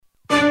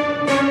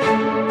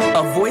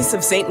Voice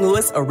of St.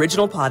 Louis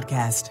original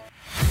podcast.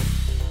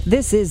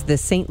 This is the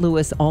St.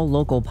 Louis All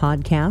Local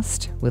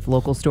podcast with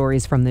local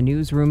stories from the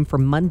newsroom for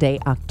Monday,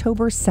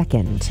 October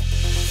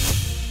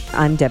 2nd.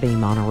 I'm Debbie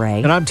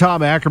Monterey. And I'm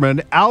Tom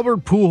Ackerman.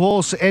 Albert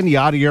Pujols and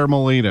Yadier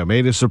Molina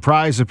made a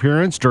surprise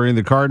appearance during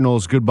the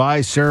Cardinals' goodbye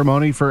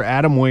ceremony for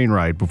Adam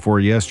Wainwright before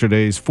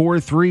yesterday's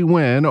 4-3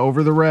 win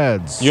over the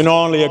Reds. You're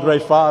not only a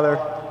great father,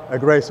 a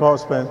great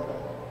husband,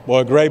 but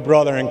a great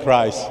brother in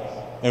Christ.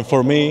 And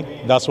for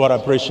me, that's what I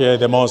appreciate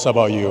the most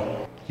about you.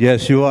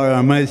 Yes, you are an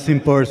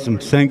amazing person.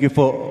 Thank you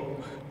for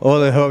all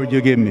the help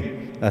you give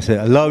me. I said,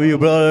 I love you,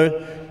 brother.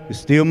 You're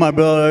still my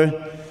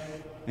brother.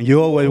 And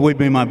you always will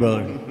be my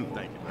brother.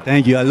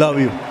 Thank you. I love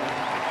you.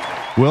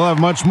 We'll have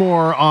much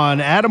more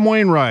on Adam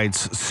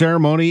Wainwright's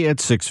ceremony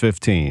at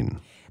 6:15.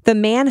 The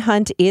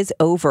manhunt is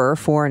over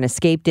for an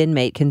escaped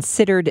inmate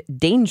considered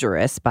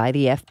dangerous by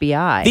the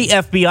FBI. The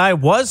FBI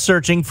was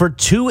searching for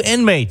two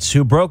inmates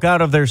who broke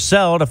out of their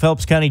cell to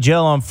Phelps County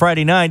Jail on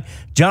Friday night,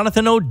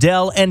 Jonathan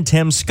Odell and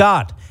Tim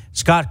Scott.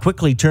 Scott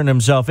quickly turned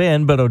himself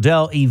in, but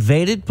Odell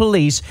evaded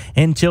police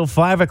until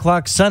 5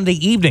 o'clock Sunday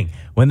evening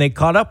when they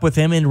caught up with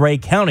him in Ray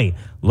County.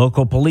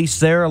 Local police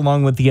there,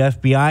 along with the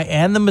FBI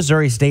and the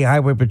Missouri State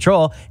Highway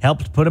Patrol,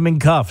 helped put him in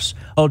cuffs.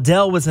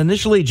 Odell was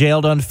initially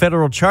jailed on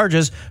federal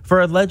charges for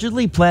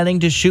allegedly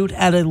planning to shoot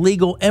at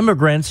illegal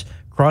immigrants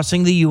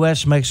crossing the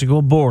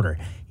U.S.-Mexico border.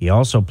 He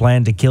also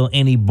planned to kill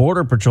any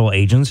Border Patrol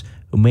agents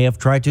who may have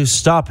tried to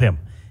stop him.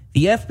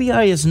 The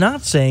FBI is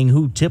not saying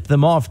who tipped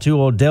them off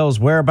to Odell's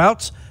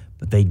whereabouts,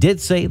 but they did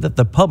say that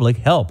the public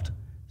helped.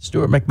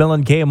 Stuart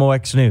McMillan,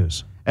 KMOX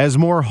News. As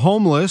more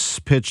homeless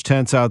pitch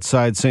tents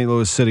outside St.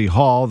 Louis City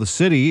Hall, the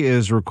city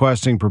is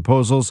requesting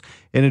proposals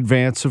in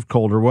advance of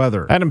colder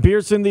weather. Adam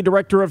Pearson, the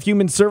director of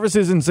Human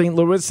Services in St.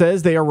 Louis,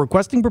 says they are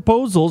requesting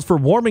proposals for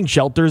warming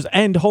shelters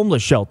and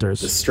homeless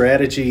shelters. The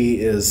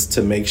strategy is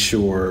to make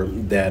sure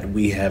that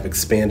we have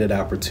expanded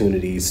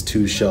opportunities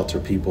to shelter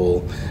people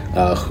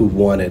who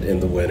want it in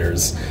the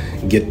winters,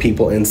 get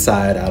people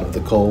inside out of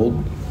the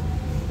cold,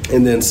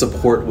 and then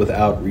support with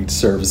outreach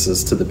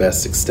services to the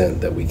best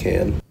extent that we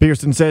can.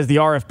 Pearson says the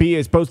RFP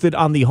is posted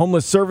on the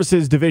Homeless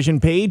Services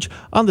Division page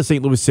on the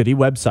St. Louis City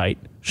website.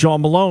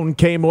 Sean Malone,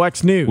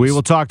 KMOX News. We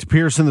will talk to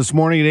Pearson this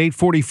morning at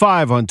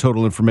 8:45 on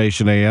Total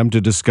Information AM to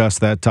discuss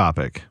that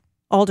topic.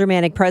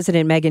 Aldermanic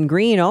President Megan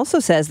Green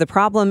also says the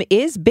problem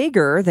is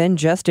bigger than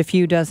just a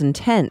few dozen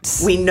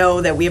tents. We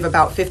know that we have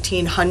about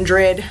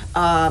 1,500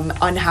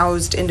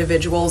 unhoused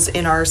individuals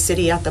in our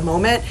city at the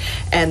moment,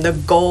 and the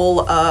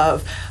goal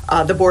of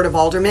the Board of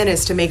Aldermen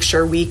is to make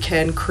sure we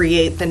can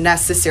create the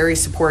necessary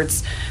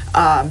supports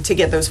to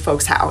get those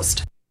folks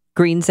housed.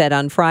 Green said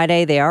on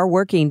Friday they are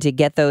working to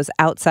get those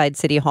outside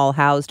City Hall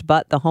housed,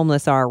 but the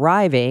homeless are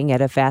arriving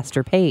at a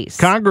faster pace.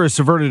 Congress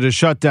averted a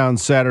shutdown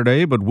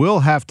Saturday, but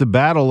will have to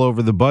battle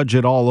over the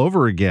budget all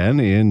over again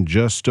in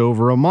just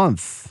over a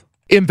month.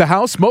 In the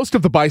House, most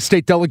of the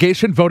bi-state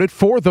delegation voted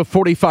for the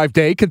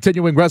 45-day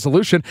continuing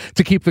resolution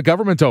to keep the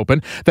government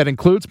open. That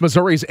includes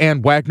Missouri's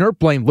Ann Wagner,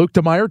 Blaine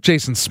Luetkemeyer,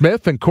 Jason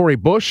Smith, and Cori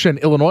Bush, and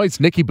Illinois'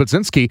 Nikki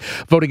Budzinski.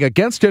 Voting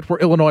against it were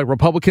Illinois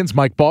Republicans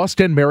Mike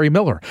Bost and Mary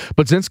Miller.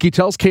 Budzinski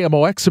tells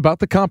KMOX about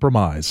the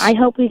compromise. I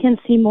hope we can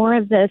see more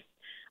of this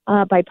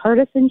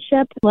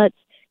bipartisanship. Let's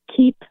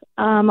keep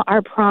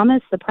our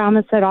promise, the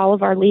promise that all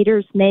of our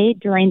leaders made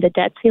during the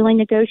debt ceiling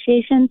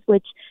negotiations,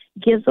 which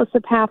gives us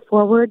a path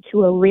forward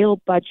to a real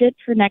budget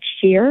for next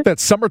year. That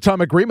summertime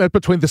agreement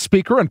between the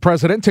Speaker and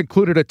President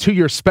included a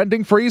 2-year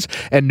spending freeze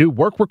and new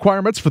work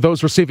requirements for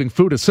those receiving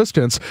food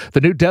assistance. The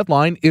new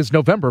deadline is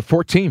November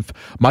 14th.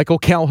 Michael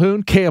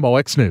Calhoun,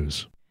 KMOX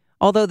News.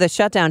 Although the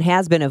shutdown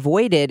has been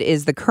avoided,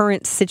 is the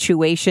current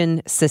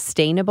situation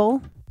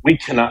sustainable? We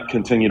cannot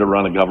continue to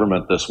run a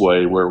government this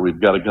way where we've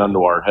got a gun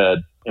to our head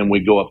and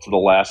we go up to the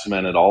last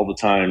minute all the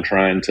time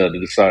trying to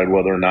decide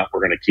whether or not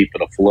we're going to keep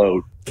it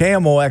afloat.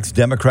 KMOX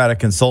Democratic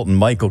consultant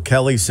Michael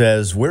Kelly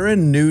says we're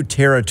in new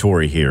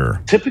territory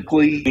here.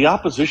 Typically, the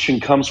opposition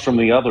comes from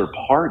the other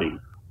party,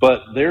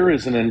 but there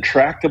is an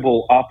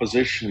intractable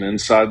opposition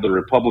inside the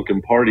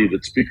Republican Party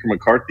that Speaker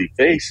McCarthy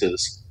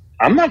faces.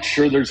 I'm not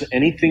sure there's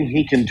anything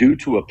he can do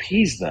to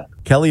appease them.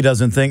 Kelly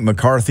doesn't think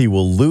McCarthy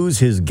will lose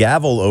his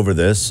gavel over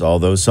this,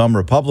 although some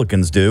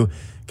Republicans do.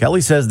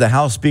 Kelly says the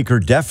House Speaker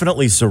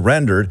definitely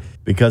surrendered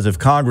because if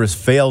Congress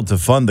failed to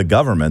fund the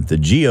government, the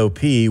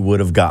GOP would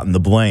have gotten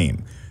the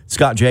blame.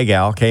 Scott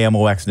Jagow,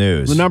 KMOX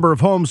News. The number of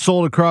homes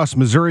sold across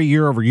Missouri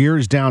year over year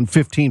is down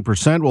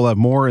 15%. We'll have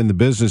more in the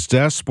business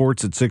desk.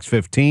 Sports at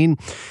 6:15.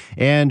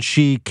 And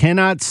she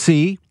cannot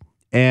see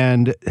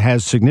and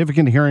has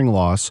significant hearing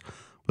loss,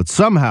 but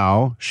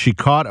somehow she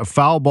caught a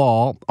foul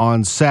ball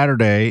on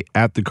Saturday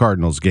at the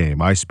Cardinals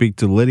game. I speak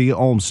to Lydia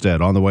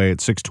Olmstead on the way at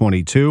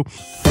 6:22.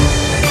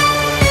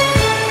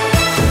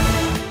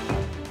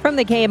 From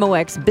the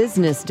KMOX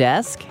business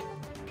desk.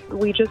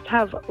 We just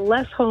have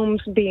less homes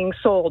being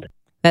sold.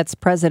 That's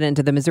president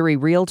of the Missouri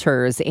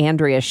Realtors,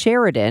 Andrea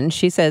Sheridan.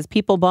 She says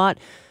people bought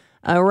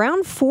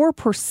around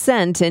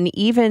 4%, and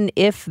even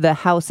if the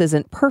house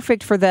isn't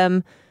perfect for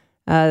them,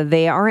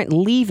 they aren't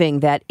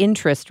leaving that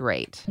interest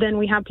rate. Then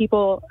we have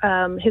people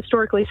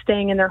historically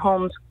staying in their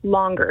homes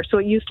longer. So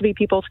it used to be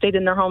people stayed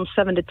in their homes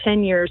 7 to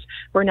 10 years.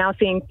 We're now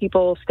seeing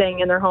people staying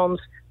in their homes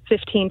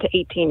 15 to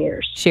 18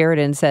 years.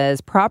 Sheridan says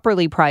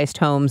properly priced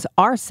homes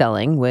are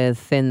selling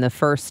within the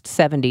first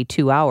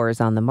 72 hours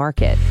on the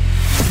market.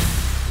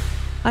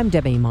 I'm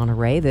Debbie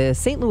Monterey. The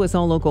St. Louis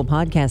All Local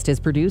podcast is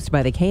produced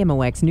by the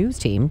KMOX News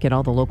Team. Get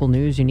all the local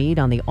news you need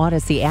on the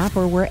Odyssey app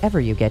or wherever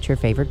you get your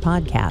favorite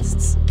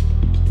podcasts.